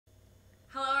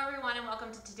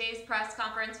welcome to today's press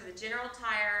conference for the General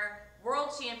Tire World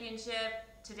Championship.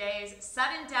 Today's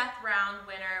sudden death round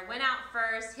winner went out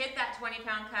first, hit that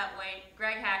 20-pound cut weight,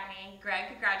 Greg Hackney. Greg,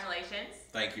 congratulations.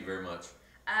 Thank you very much.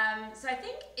 So I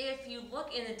think if you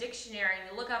look in the dictionary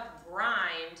and you look up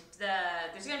grind,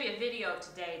 there's going to be a video of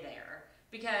today there,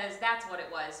 because that's what it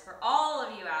was for all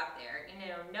of you out there. You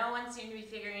know, no one seemed to be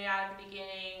figuring it out at the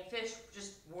beginning. Fish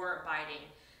just weren't biting.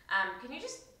 Can you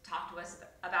just talk to us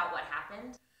about what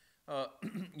happened?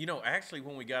 Actually,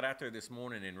 when we got out there this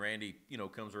morning and Randy,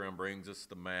 comes around, brings us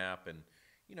the map, and,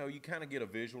 you kind of get a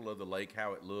visual of the lake,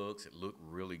 how it looked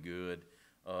really good.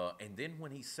 And then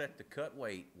when he set the cut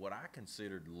weight, what I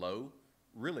considered low,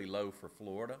 really low for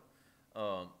Florida,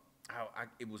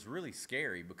 it was really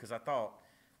scary because I thought,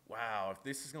 wow, if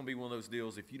this is going to be one of those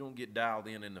deals, if you don't get dialed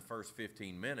in the first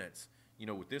 15 minutes,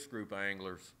 with this group of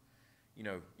anglers,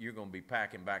 you're going to be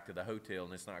packing back to the hotel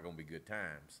and it's not going to be good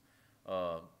times.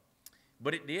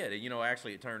 But it did.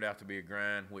 Actually it turned out to be a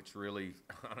grind, which really,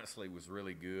 honestly, was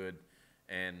really good.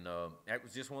 And it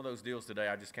was just one of those deals today.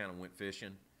 I just kind of went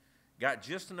fishing. Got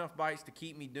just enough bites to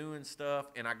keep me doing stuff,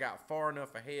 and I got far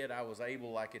enough ahead I was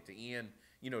able, like at the end,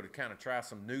 to kind of try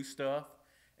some new stuff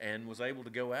and was able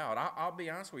to go out. I'll be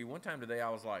honest with you, one time today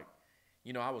I was like,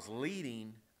 I was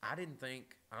leading. I didn't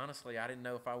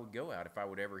know if I would go out, if I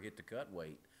would ever hit the cut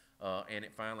weight. And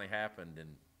it finally happened,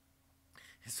 and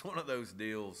it's one of those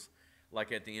deals,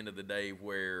 like at the end of the day,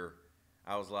 where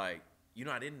I was like,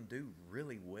 I didn't do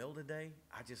really well today.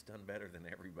 I just done better than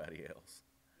everybody else.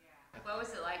 Yeah. What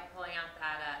was it like pulling out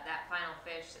that final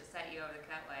fish that set you over the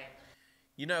cut weight?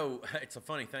 It's a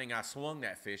funny thing. I swung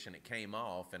that fish and it came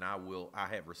off, and I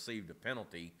have received a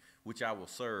penalty, which I will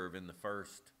serve in the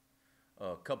first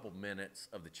couple minutes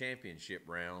of the championship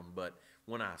round. But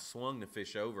when I swung the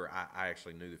fish over, I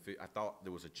actually knew the fish. I thought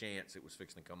there was a chance it was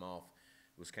fixing to come off.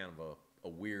 It was kind of a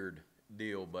weird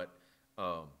deal, but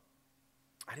I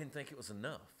didn't think it was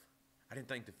enough. I didn't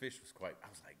think the fish was I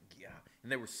was like, yeah.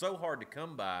 And they were so hard to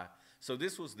come by. So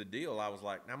this was the deal. I was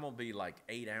like, I'm going to be like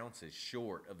 8 ounces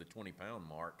short of the 20-pound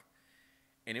mark.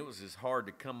 And it was as hard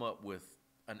to come up with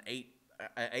an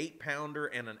 8-pounder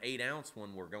and an 8-ounce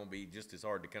one were going to be just as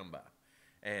hard to come by.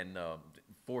 And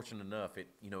fortunate enough, it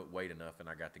weighed enough and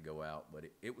I got to go out. But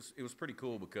it was pretty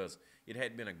cool because it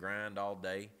had been a grind all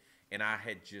day. And I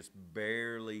had just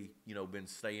barely, been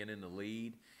staying in the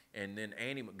lead. And then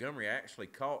Andy Montgomery actually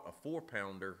caught a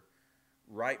 4-pounder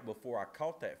right before I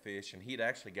caught that fish. And he'd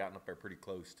actually gotten up there pretty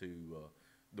close to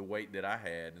the weight that I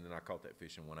had. And then I caught that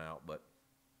fish and went out. But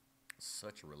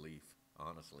such a relief,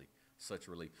 honestly, such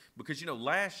a relief. Because,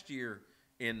 last year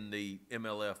in the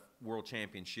MLF World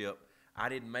Championship, I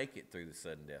didn't make it through the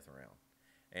sudden death round.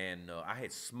 And I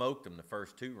had smoked them the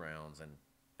first 2 rounds.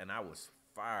 And I was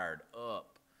fired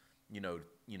up.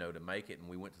 To make it, and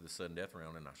we went to the sudden death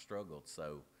round, and I struggled.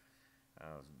 So I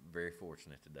was very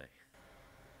fortunate today.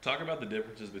 Talk about the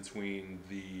differences between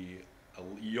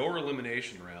your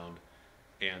elimination round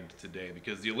and today,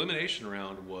 because the elimination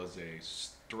round was a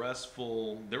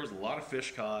stressful. There was a lot of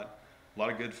fish caught, a lot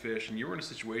of good fish, and you were in a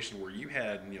situation where you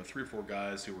had 3 or 4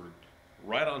 guys who were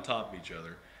right on top of each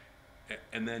other.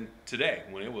 And then today,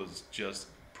 when it was just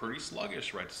pretty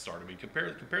sluggish right to start. I mean,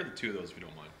 compare the two of those if you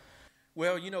don't mind.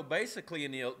 Well, basically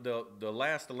in the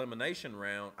last elimination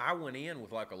round, I went in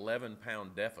with like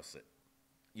 11-pound deficit.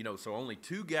 So only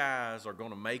 2 guys are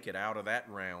going to make it out of that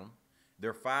round.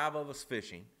 There are 5 of us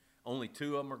fishing. Only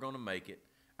 2 of them are going to make it.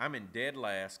 I'm in dead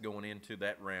last going into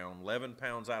that round, 11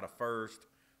 pounds out of first,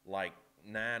 like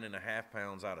 9.5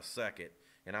 pounds out of second.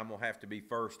 And I'm going to have to be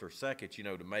first or second,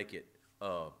 to make it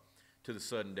to the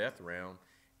sudden death round.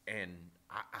 And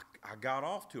I got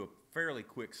off to a fairly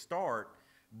quick start,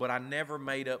 but I never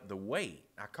made up the weight.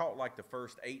 I caught like the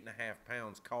first 8.5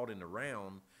 pounds caught in the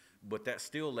round, but that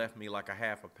still left me like a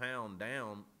half a pound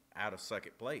down out of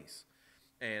second place.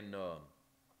 And,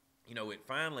 it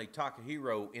finally,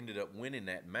 Takahiro ended up winning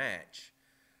that match.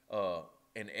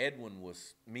 And Edwin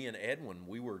and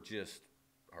I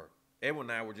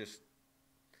were just,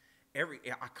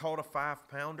 I caught a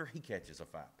 5-pounder, he catches a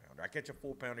 5-pounder. I catch a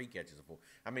 4-pounder, he catches a 4.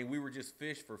 I mean, we were just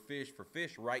fish for fish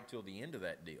right till the end of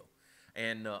that deal.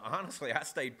 And honestly, I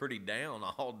stayed pretty down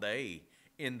all day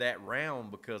in that round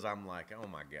because I'm like, oh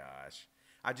my gosh.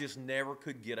 I just never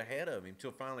could get ahead of him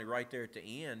till finally right there at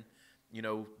the end,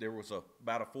 there was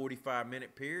about a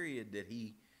 45-minute period that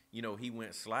he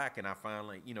went slack, and I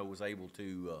finally, was able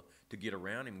to get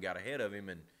around him, got ahead of him,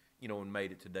 and, and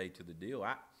made it today to the deal.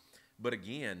 But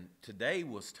again, today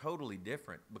was totally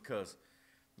different because,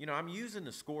 I'm using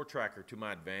the score tracker to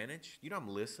my advantage. I'm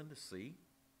listening to see,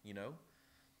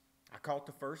 I caught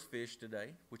the first fish today,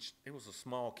 which it was a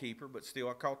small keeper, but still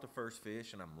I caught the first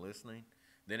fish and I'm listening.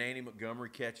 Then Andy Montgomery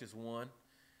catches one,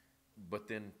 but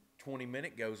then 20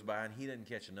 minutes goes by and he doesn't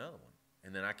catch another one.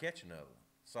 And then I catch another one.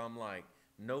 So I'm like,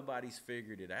 nobody's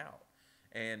figured it out.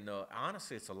 And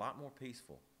honestly, it's a lot more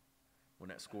peaceful when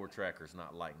that score tracker's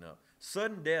not lighting up.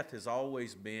 Sudden death has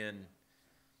always been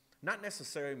not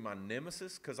necessarily my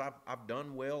nemesis, because I've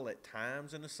done well at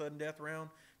times in the sudden death round,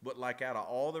 but like out of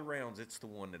all the rounds, it's the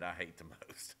one that I hate the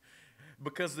most.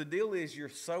 Because the deal is you're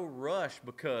so rushed,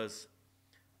 because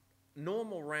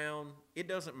normal round, it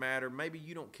doesn't matter. Maybe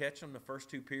you don't catch them the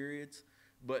first two periods,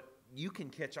 but you can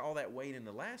catch all that weight in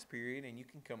the last period and you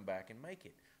can come back and make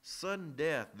it. Sudden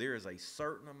death, there is a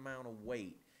certain amount of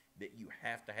weight that you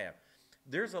have to have.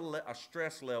 There's a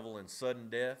stress level in sudden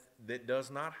death that does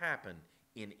not happen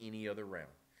in any other round.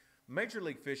 Major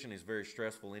league fishing is very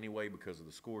stressful anyway because of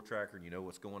the score tracker and you know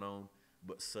what's going on,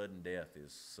 but sudden death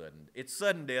is sudden. It's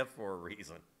sudden death for a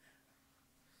reason.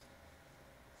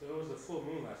 So it was a full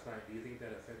moon last night. Do you think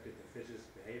that affected the fish's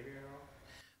behavior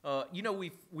at all?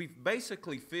 We've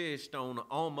basically fished on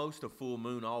almost a full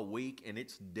moon all week, and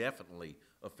it's definitely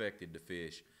affected the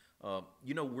fish.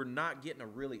 We're not getting a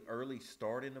really early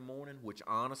start in the morning, which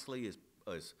honestly is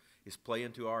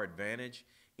playing to our advantage,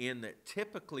 in that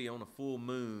typically on a full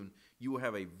moon, you will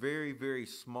have a very, very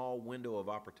small window of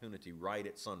opportunity right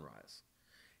at sunrise.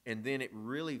 And then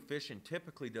fishing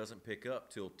typically doesn't pick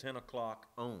up till 10 o'clock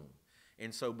on.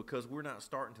 And so because we're not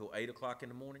starting till 8 o'clock in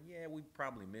the morning, yeah, we're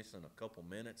probably missing a couple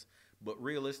minutes. But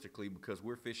realistically, because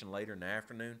we're fishing later in the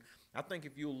afternoon, I think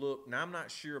if you'll look, now I'm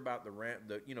not sure about the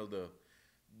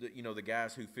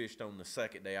guys who fished on the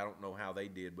second day. I don't know how they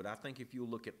did, but I think if you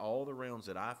look at all the rounds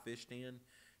that I fished in,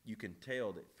 you can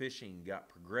tell that fishing got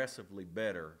progressively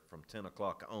better from 10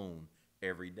 o'clock on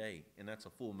every day, and that's a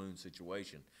full moon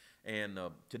situation. And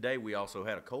today we also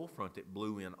had a cold front that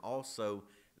blew in also.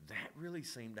 That really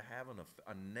seemed to have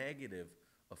a negative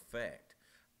effect.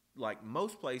 Like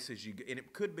most places, and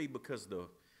it could be because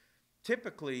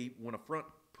typically when a front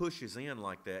pushes in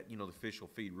like that, the fish will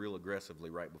feed real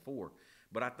aggressively right before.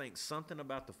 But I think something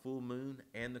about the full moon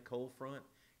and the cold front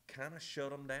kind of shut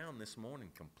them down this morning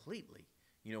completely,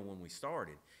 when we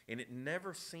started. And it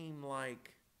never seemed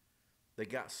like they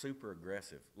got super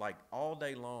aggressive. Like all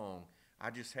day long, I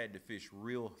just had to fish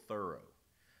real thorough.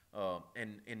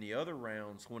 And in the other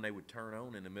rounds, when they would turn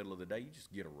on in the middle of the day, you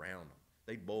just get around them.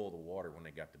 They'd boil the water when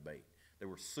they got the bait. They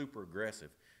were super aggressive.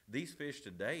 These fish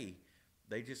today,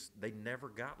 they never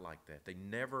got like that. They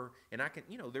never, and I can,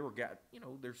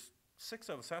 there's 6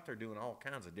 of us out there doing all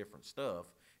kinds of different stuff.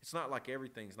 It's not like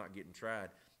everything's not getting tried,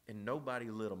 and nobody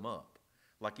lit them up.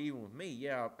 Like even with me,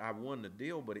 yeah, I won the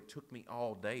deal, but it took me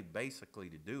all day basically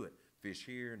to do it. Fish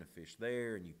here and a fish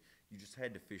there, and you just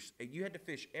had to fish. You had to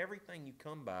fish everything you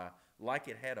come by like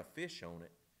it had a fish on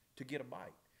it to get a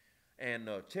bite. And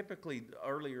typically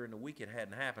earlier in the week it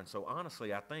hadn't happened. So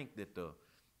honestly, I think that the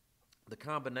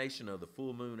combination of the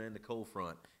full moon and the cold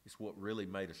front is what really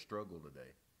made us struggle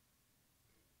today.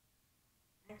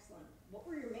 Excellent. What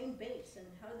were your main baits and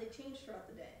how did they change throughout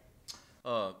the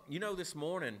day? This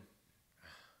morning,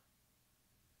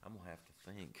 I'm going to have to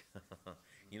think.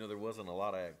 There wasn't a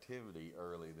lot of activity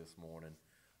early this morning.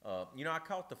 I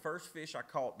caught the first fish I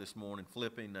caught this morning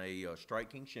flipping a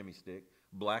Strike King shimmy stick,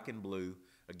 black and blue.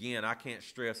 Again, I can't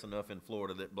stress enough in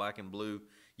Florida that black and blue,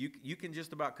 you can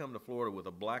just about come to Florida with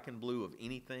a black and blue of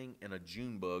anything and a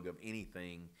June bug of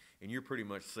anything, and you're pretty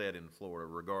much set in Florida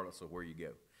regardless of where you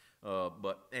go.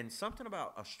 And something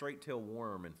about a straight tail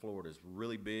worm in Florida is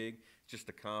really big. It's just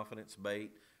a confidence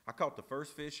bait. I caught the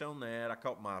first fish on that. I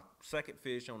caught my second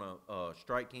fish on a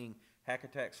Strike King Hack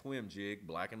Attack swim jig,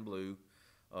 black and blue.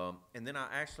 And then I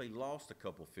actually lost a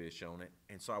couple fish on it,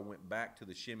 and so I went back to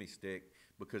the shimmy stick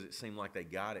because it seemed like they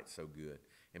got it so good.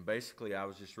 And basically, I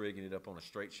was just rigging it up on a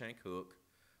straight shank hook,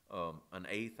 an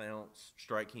 1/8 ounce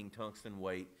Strike King tungsten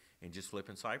weight, and just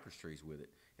flipping cypress trees with it.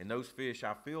 And those fish,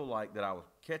 I feel like that I was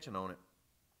catching on it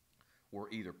were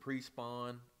either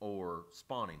pre-spawn or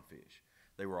spawning fish.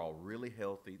 They were all really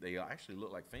healthy. They actually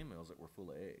looked like females that were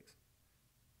full of eggs.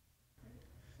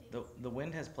 The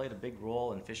wind has played a big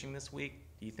role in fishing this week.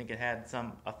 Do you think it had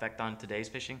some effect on today's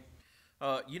fishing?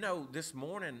 This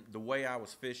morning, the way I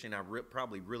was fishing, I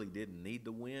probably really didn't need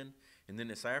the wind. And then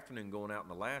this afternoon, going out in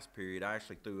the last period, I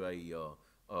actually threw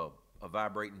a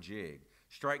vibrating jig.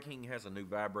 Strike King has a new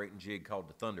vibrating jig called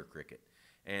the Thunder Cricket.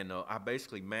 And I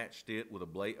basically matched it with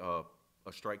a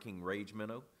Strike King Rage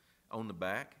minnow on the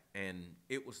back. And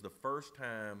it was the first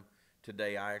time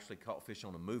today I actually caught fish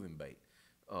on a moving bait.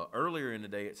 Earlier in the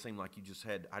day, it seemed like I just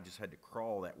had to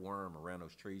crawl that worm around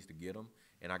those trees to get them,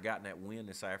 And I got in that wind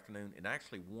this afternoon, and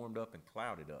actually warmed up and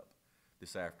clouded up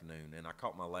this afternoon, and I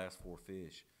caught my last 4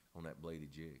 fish on that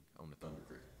bladed jig on the Thunder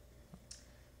Creek.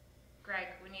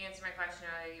 Greg, when you answer my question,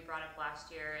 I know you brought up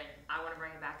last year, and I want to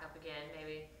bring it back up again.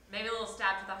 Maybe a little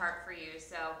stab to the heart for you.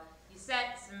 So you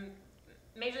set some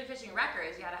Major League Fishing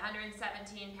records. You had 117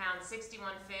 pounds,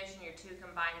 61 fish in your 2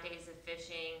 combined days of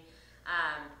fishing.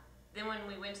 Then when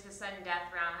we went to the sudden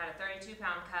death round, had a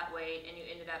 32-pound cut weight, and you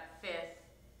ended up 5th,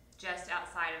 just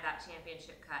outside of that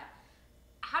championship cut.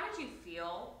 How did you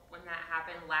feel when that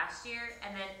happened last year?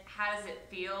 And then how does it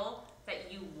feel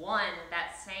that you won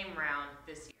that same round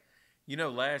this year? You know,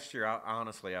 last year,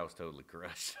 honestly, I was totally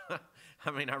crushed.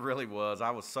 I mean, I really was.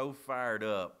 I was so fired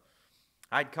up.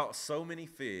 I'd caught so many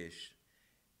fish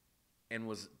and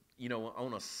was, you know,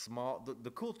 on a small –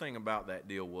 the cool thing about that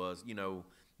deal was, you know,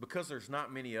 because there's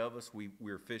not many of us,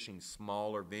 we're fishing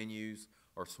smaller venues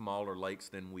or smaller lakes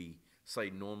than we, say,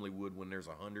 normally would when there's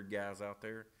 100 guys out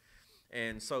there.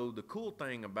 And so the cool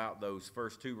thing about those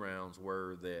first 2 rounds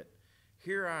were that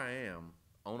here I am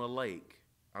on a lake.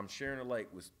 I'm sharing a lake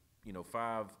with, you know,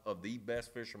 5 of the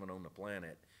best fishermen on the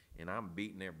planet, and I'm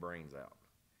beating their brains out.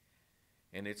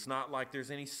 And it's not like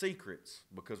there's any secrets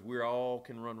because we all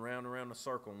can run round and around the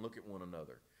circle and look at one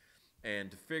another.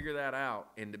 And to figure that out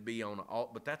and to be on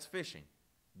but that's fishing.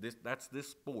 That's this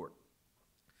sport.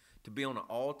 To be on an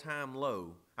all-time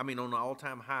low, on an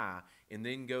all-time high, and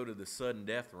then go to the sudden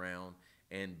death round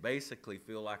and basically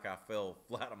feel like I fell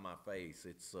flat on my face.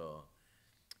 It's,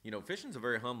 you know, fishing's a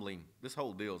very humbling, this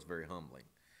whole deal is very humbling.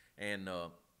 And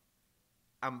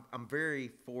I'm very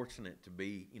fortunate to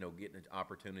be, you know, getting an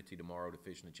opportunity tomorrow to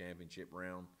fish in the championship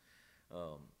round.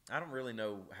 I don't really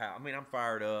know how, I'm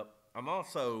fired up. I'm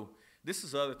also, this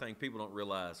is the other thing people don't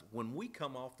realize. When we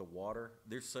come off the water,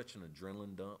 there's such an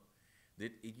adrenaline dump.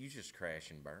 You just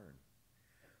crash and burn.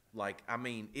 Like,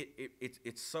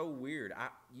 it's so weird.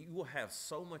 You will have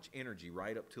so much energy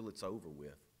right up till it's over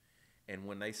with. And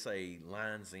when they say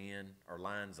lines in or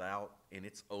lines out and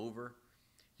it's over,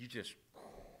 you just,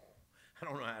 I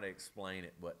don't know how to explain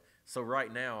it. But so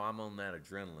right now I'm on that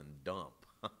adrenaline dump.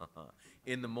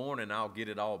 In the morning I'll get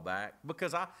it all back.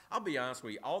 Because I'll be honest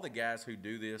with you, all the guys who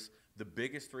do this, the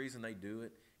biggest reason they do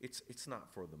it, it's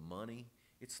not for the money.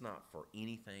 It's not for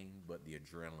anything but the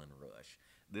adrenaline rush.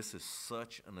 This is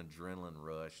such an adrenaline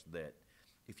rush that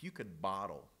if you could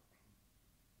bottle,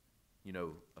 you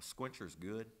know, a squincher's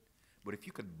good, but if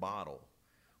you could bottle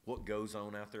what goes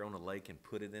on out there on the lake and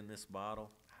put it in this bottle,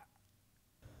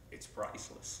 it's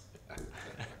priceless.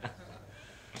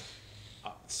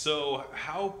 So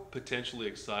how potentially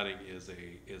exciting is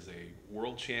a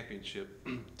world championship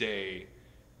day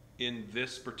in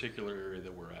this particular area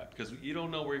that we're at? Because you don't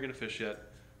know where you're going to fish yet.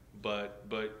 But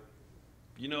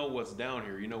you know what's down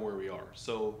here. You know where we are.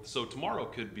 So tomorrow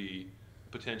could be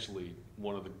potentially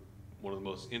one of the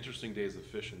most interesting days of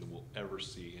fishing that we'll ever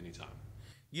see anytime.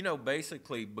 You know,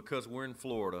 basically because we're in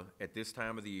Florida at this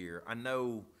time of the year, I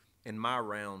know in my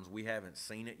rounds we haven't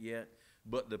seen it yet,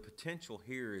 but the potential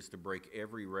here is to break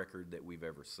every record that we've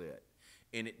ever set.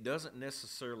 And it doesn't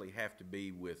necessarily have to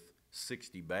be with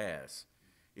 60 bass.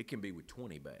 It can be with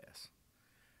 20 bass.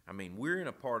 We're in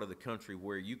a part of the country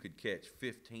where you could catch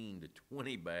 15 to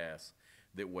 20 bass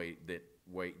that weigh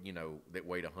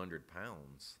 100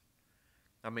 pounds.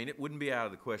 It wouldn't be out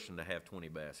of the question to have 20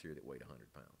 bass here that weighed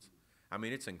 100 pounds.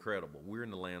 It's incredible. We're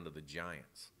in the land of the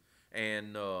giants.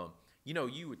 And,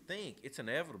 you would think it's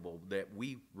inevitable that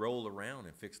we roll around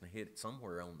and fix to hit it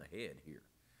somewhere on the head here.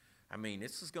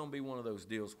 This is going to be one of those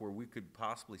deals where we could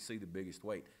possibly see the biggest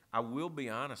weight. I will be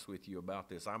honest with you about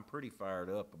this. I'm pretty fired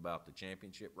up about the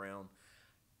championship round.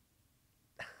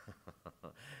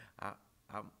 I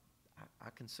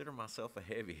consider myself a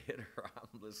heavy hitter.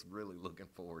 I'm just really looking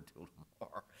forward to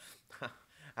tomorrow.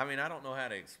 I don't know how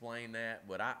to explain that,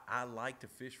 but I like to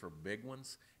fish for big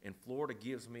ones, and Florida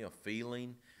gives me a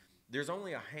feeling. There's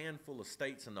only a handful of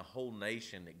states in the whole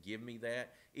nation that give me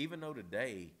that, even though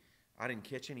today I didn't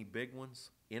catch any big ones.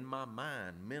 In my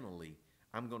mind, mentally,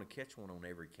 I'm going to catch one on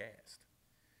every cast.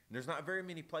 And there's not very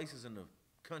many places in the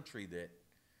country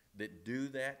that do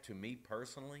that to me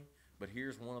personally, but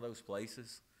here's one of those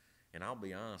places. And I'll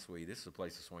be honest with you, this is a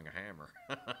place to swing a hammer.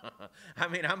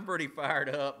 I'm pretty fired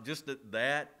up just at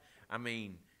that.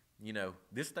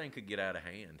 This thing could get out of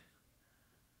hand.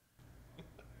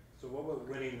 So what would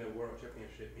winning the world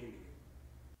championship mean to you?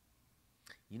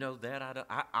 You know, that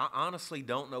I honestly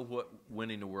don't know what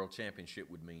winning the world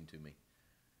championship would mean to me.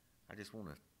 I just want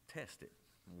to test it,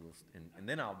 and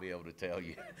then I'll be able to tell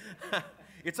you.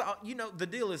 It's all, the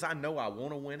deal is I know I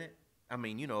want to win it.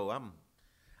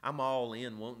 I'm all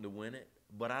in wanting to win it,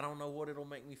 but I don't know what it'll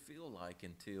make me feel like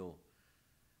until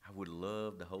I would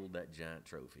love to hold that giant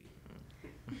trophy.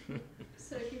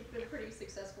 So you've been pretty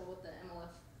successful with the MLF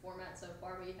format so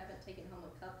far, but you haven't taken home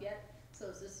a cup yet. So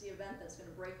is this the event that's going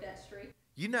to break that streak?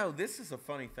 You know, this is a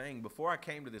funny thing. Before I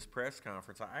came to this press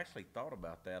conference, I actually thought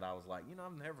about that. I was like,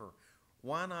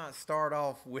 why not start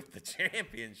off with the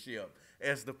championship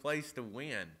as the place to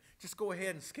win? Just go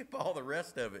ahead and skip all the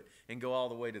rest of it and go all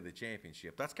the way to the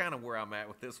championship. That's kind of where I'm at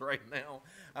with this right now.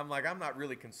 I'm like, I'm not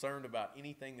really concerned about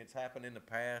anything that's happened in the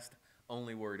past,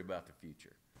 only worried about the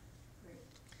future.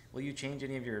 Will you change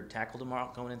any of your tackle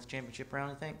tomorrow going into the championship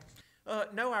round, I think?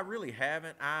 No, I really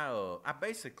haven't. I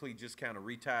basically just kind of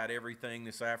retied everything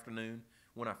this afternoon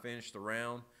when I finished the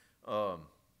round.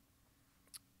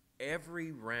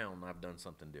 Every round I've done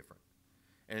something different.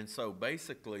 And so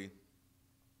basically,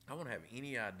 I won't have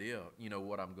any idea,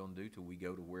 what I'm going to do till we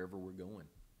go to wherever we're going.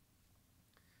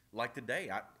 Like today,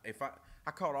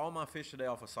 I caught all my fish today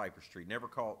off of Cypress Tree. Never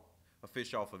caught a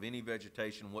fish off of any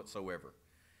vegetation whatsoever.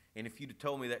 And if you'd have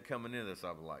told me that coming into this,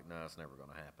 I'd be like, no, it's never going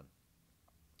to happen.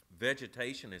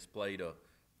 Vegetation has played a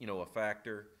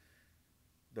factor.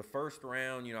 The first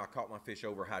round, I caught my fish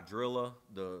over hydrilla.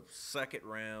 The second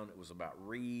round, it was about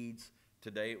reeds.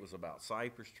 Today, it was about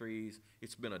cypress trees.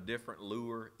 It's been a different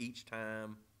lure each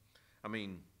time. I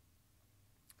mean,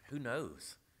 who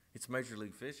knows? It's Major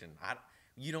League Fishing.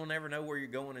 You don't ever know where you're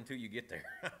going until you get there.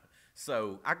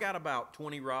 So I got about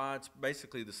 20 rods,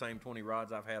 basically the same 20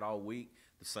 rods I've had all week,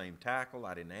 the same tackle.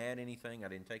 I didn't add anything. I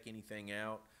didn't take anything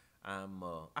out.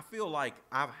 I feel like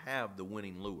I have the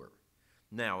winning lure.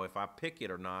 Now, if I pick it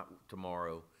or not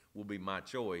tomorrow will be my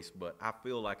choice, but I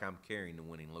feel like I'm carrying the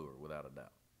winning lure without a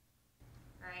doubt.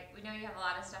 All right, we know you have a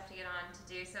lot of stuff to get on to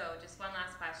do, so just one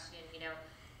last question.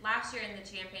 Last year in the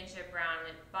championship round,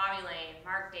 Bobby Lane,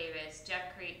 Mark Davis,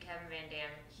 Jeff Creek, Kevin Van Dam,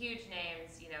 huge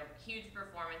names, huge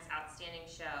performance, outstanding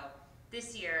show.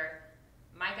 This year,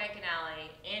 Mike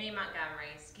Iaconelli, Andy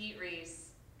Montgomery, Skeet Reese,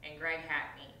 and Greg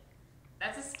Hackney.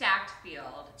 That's a stacked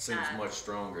field. Seems much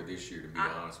stronger this year, to be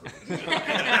honest with you.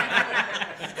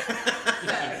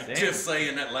 Just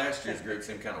saying that last year's group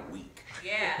seemed kind of weak.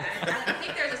 Yeah, I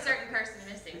think there's a certain person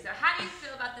missing. So how do you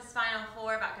feel about this Final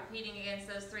Four, about competing against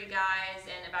those three guys,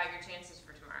 and about your chances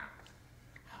for tomorrow?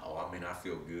 Oh, I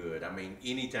feel good.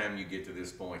 Anytime you get to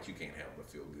this point, you can't help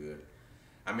but feel good.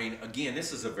 Again,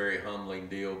 this is a very humbling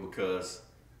deal because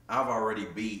I've already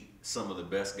beat some of the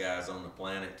best guys on the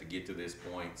planet to get to this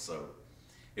point. So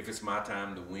if it's my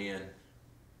time to win,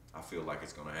 I feel like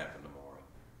it's going to happen tomorrow.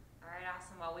 All right,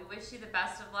 awesome. Well, we wish you the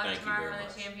best of luck Thank tomorrow in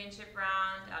the championship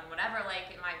round, on whatever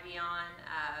lake it might be on.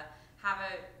 Have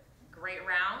a great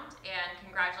round, and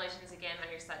congratulations again on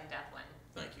your sudden death win.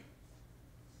 Thank you.